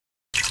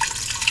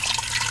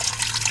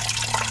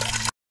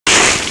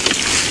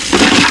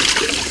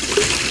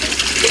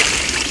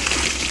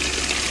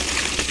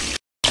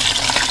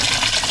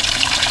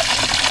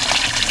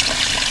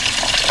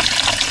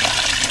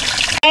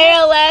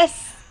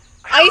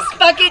Ice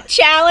Bucket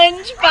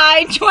Challenge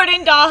by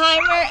Jordan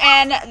Dahlheimer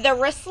and the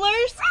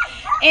Wristlers.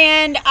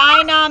 And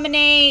I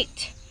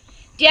nominate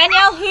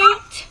Danielle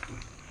Hoot,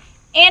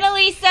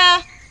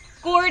 Annalisa,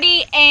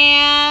 Gordy,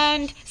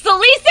 and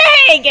Celisa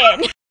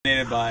Hagan.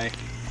 Nominated by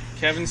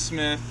Kevin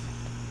Smith,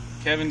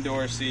 Kevin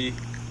Dorsey,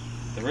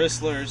 the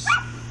Wristlers,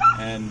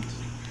 and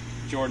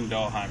Jordan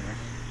Dahlheimer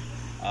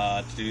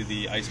to do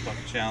the Ice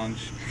Bucket Challenge.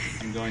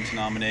 I'm going to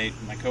nominate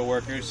my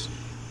co-workers,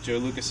 Joe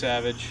Lucas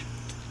Savage,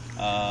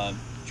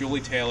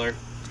 Julie Taylor,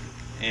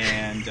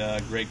 and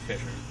Greg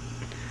Fisher.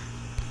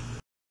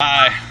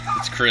 Hi,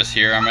 it's Chris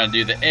here. I'm going to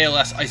do the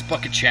ALS Ice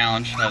Bucket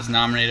Challenge. I was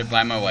nominated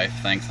by my wife.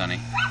 Thanks, honey.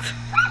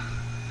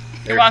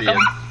 You're welcome.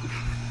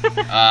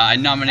 I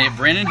nominate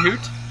Brandon Hoot,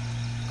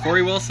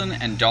 Corey Wilson,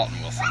 and Dalton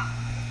Wilson.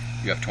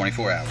 You have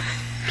 24 hours.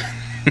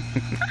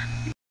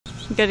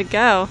 Good to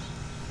go.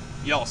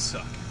 Y'all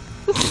suck.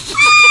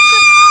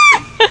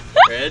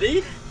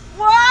 Ready?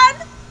 What?